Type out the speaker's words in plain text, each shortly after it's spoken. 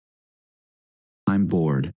I'm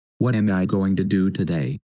bored. What am I going to do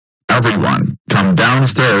today? Everyone, come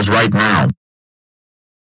downstairs right now.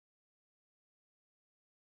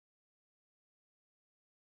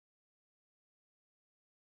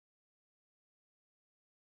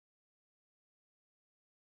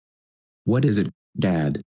 What is it,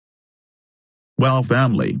 Dad? Well,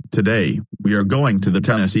 family, today, we are going to the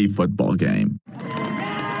Tennessee football game.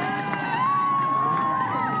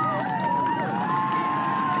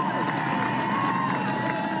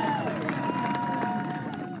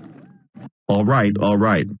 All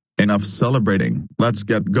right, enough celebrating, let's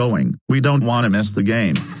get going, we don't want to miss the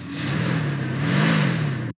game.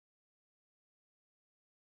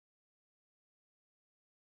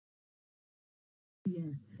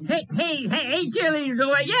 Hey, cheerleaders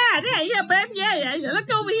over there. Yeah, baby, yeah.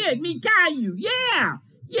 Look over here, me Caillou. Yeah,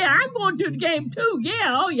 I'm going to the game too.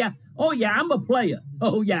 Yeah, oh yeah, I'm a player.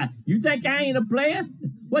 Oh yeah, you think I ain't a player?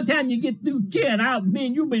 What time you get through cheering out, me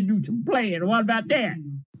and you been do some playing. What about that?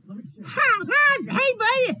 Hey,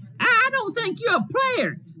 buddy, I don't think you're a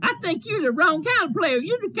player. I think you're the wrong kind of player.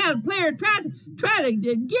 You're the kind of player try to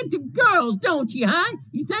get to girls, don't you, huh?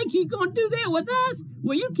 You think you're gonna do that with us?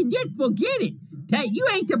 Well, you can just forget it. You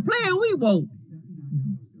ain't the player we want.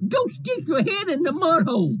 Go stick your head in the mud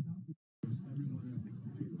hole.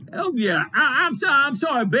 Oh yeah, I'm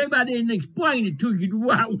sorry, babe. I didn't explain it to you the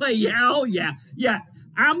right way. Yeah.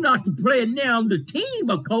 I'm not the player now on the team,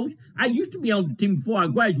 of course. I used to be on the team before I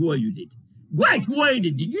graduated.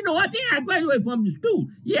 Did you know what? I graduated from the school.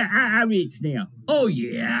 Yeah, I rich now. Oh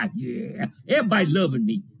yeah. Everybody loving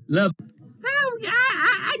me. Oh, yeah,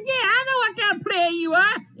 I know what kind of player you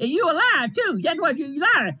are. And you a liar, too. That's what you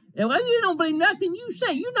liar. And well, you don't believe nothing you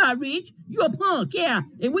say. You're not rich. You're a punk, yeah.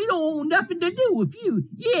 And we don't want nothing to do with you.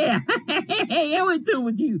 Yeah. We're through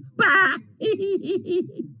with you. Bye.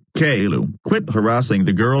 Caillou, quit harassing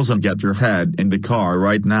the girls and get your head in the car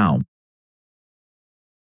right now.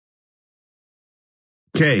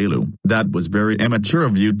 Caillou, that was very immature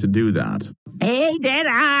of you to do that. Hey, Dad,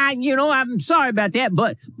 I'm sorry about that,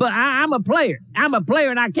 but I'm a player. I'm a player,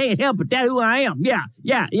 and I can't help it. That's who I am. Yeah,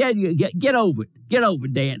 get over it. Get over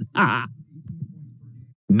it, Dad.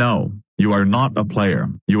 No, you are not a player.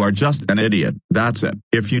 You are just an idiot. That's it.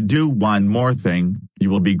 If you do one more thing,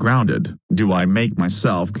 you will be grounded. Do I make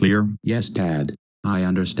myself clear? Yes, Dad. I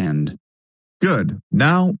understand. Good.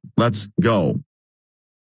 Now, let's go.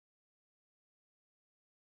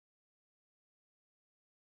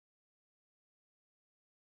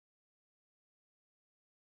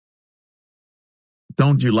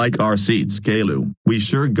 Don't you like our seats, Caillou? We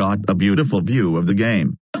sure got a beautiful view of the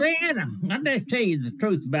game. Dan, I'll just tell you the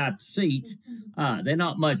truth about the seats. They're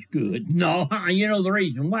not much good. No, you know the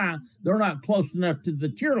reason why. They're not close enough to the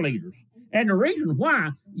cheerleaders. And the reason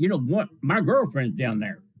why, you know what, my girlfriend's down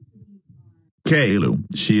there. Caillou,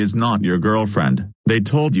 she is not your girlfriend. They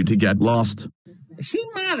told you to get lost. She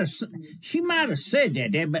might have said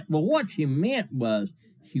that, Dad, but what she meant was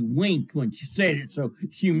she winked when she said it, so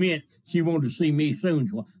she meant she wanted to see me soon.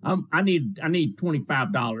 So I need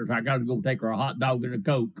 $25. I got to go take her a hot dog and a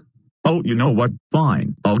Coke. Oh, you know what?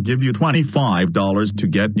 Fine. I'll give you $25 to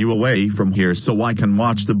get you away from here so I can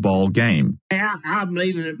watch the ball game. I'm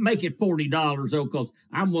leaving it. Make it $40, though, because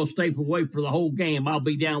I'm going to stay away for the whole game. I'll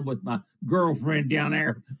be down with my girlfriend down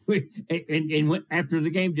there. And after the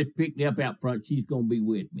game, just pick me up out front. She's going to be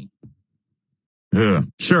with me.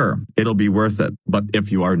 Sure, it'll be worth it, but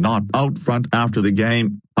if you are not out front after the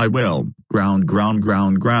game, I will ground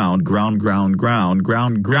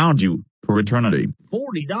you for eternity.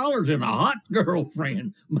 $40 and a hot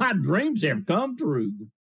girlfriend. My dreams have come true.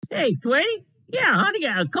 Hey, sweetie. Yeah, honey,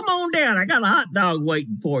 come on down. I got a hot dog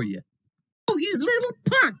waiting for you. Oh, you little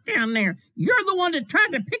punk down there. You're the one that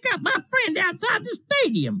tried to pick up my friend outside the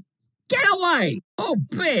stadium. Get away! Oh,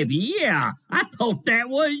 baby, yeah, I thought that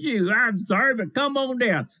was you. I'm sorry, but come on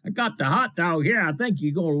down. I got the hot dog here. I think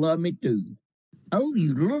you're going to love me, too. Oh,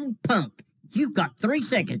 you little punk. You've got 3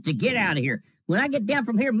 seconds to get out of here. When I get down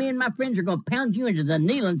from here, me and my friends are going to pound you into the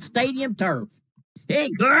Neyland Stadium turf. Hey,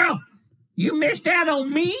 girl, you missed out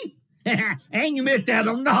on me? And you missed out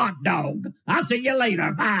on the hot dog. I'll see you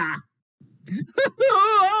later. Bye.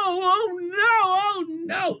 Oh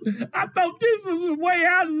no! I thought this was the way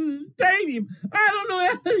out of the stadium. I don't know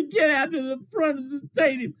how to get out to the front of the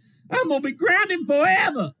stadium. I'm gonna be grounded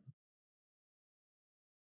forever.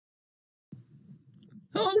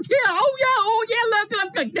 Oh yeah! Look!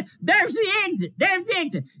 There's the exit.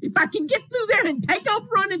 If I can get through there and take off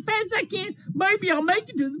running fast as I can, maybe I'll make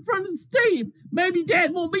it to the front of the stadium. Maybe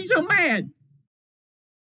Dad won't be so mad.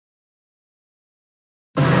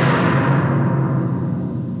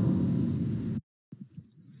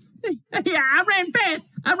 Yeah, I ran fast.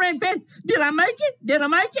 Did I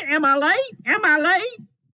make it? Am I late?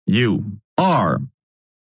 You are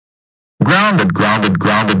grounded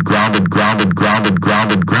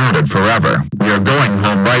forever. You're going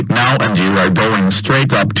home right now and you are going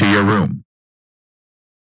straight up to your room.